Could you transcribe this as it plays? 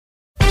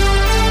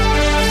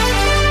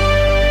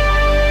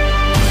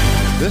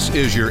This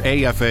is your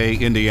AFA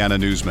Indiana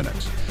News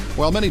Minute.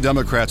 While many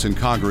Democrats in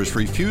Congress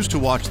refuse to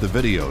watch the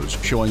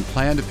videos showing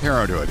Planned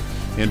Parenthood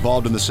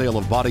involved in the sale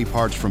of body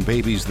parts from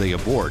babies they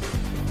abort,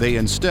 they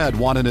instead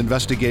want an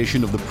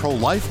investigation of the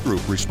pro-life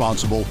group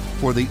responsible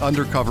for the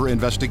undercover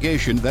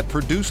investigation that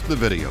produced the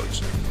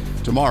videos.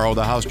 Tomorrow,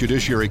 the House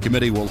Judiciary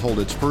Committee will hold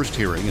its first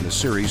hearing in a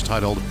series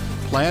titled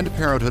Planned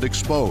Parenthood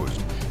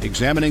Exposed,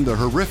 examining the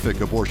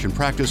horrific abortion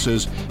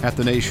practices at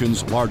the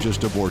nation's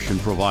largest abortion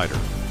provider.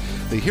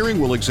 The hearing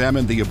will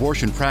examine the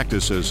abortion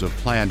practices of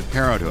Planned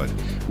Parenthood,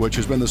 which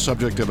has been the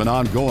subject of an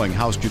ongoing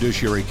House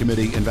Judiciary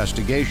Committee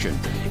investigation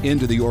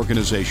into the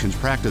organization's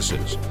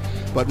practices.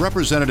 But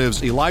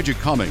Representatives Elijah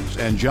Cummings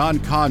and John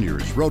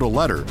Conyers wrote a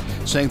letter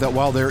saying that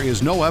while there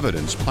is no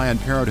evidence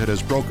Planned Parenthood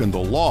has broken the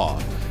law,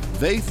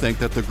 they think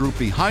that the group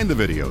behind the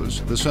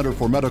videos, the Center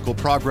for Medical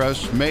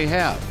Progress, may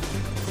have.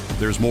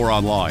 There's more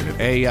online at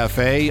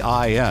afain.net.